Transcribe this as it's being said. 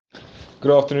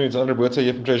Good afternoon, it's Andre Botha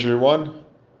here from Treasury One,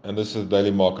 and this is the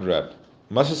daily market wrap.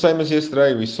 Much the same as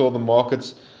yesterday, we saw the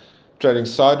markets trading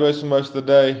sideways for most of the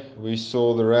day. We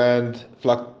saw the Rand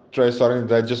fluctuate starting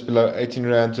the day just below 18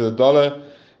 Rand to the dollar.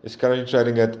 It's currently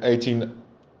trading at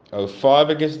 18.05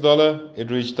 against the dollar.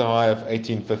 It reached a high of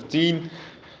 18.15.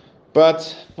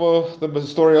 But for the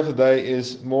story of the day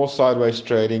is more sideways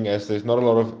trading as there's not a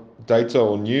lot of data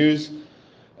or news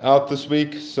out this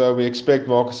week, so we expect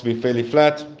markets to be fairly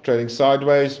flat, trading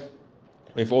sideways.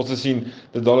 We've also seen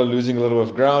the dollar losing a little bit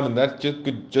of ground, and that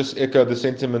could just echo the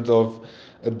sentiment of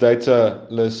a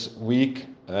data-less week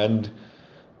and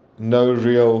no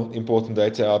real important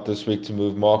data out this week to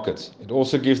move markets. It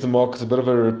also gives the markets a bit of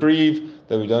a reprieve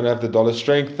that we don't have the dollar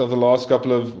strength of the last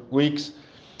couple of weeks,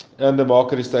 and the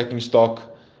market is taking stock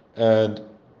and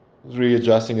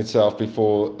readjusting itself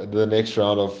before the next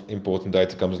round of important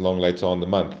data comes along later on in the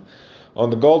month.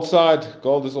 On the gold side,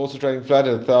 gold is also trading flat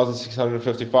at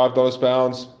 $1,655 per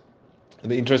ounce.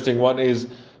 And the interesting one is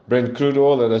Brent Crude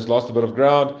oil that has lost a bit of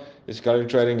ground. It's currently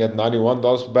trading at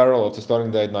 $91 per barrel after starting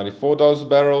the day at $94 a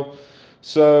barrel.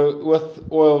 So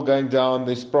with oil going down,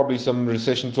 there's probably some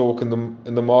recession talk in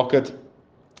the market,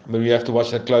 but we have to watch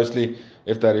that closely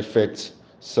if that affects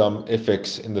some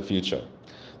FX in the future.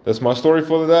 That's my story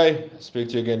for the day. Speak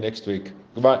to you again next week.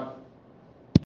 Goodbye.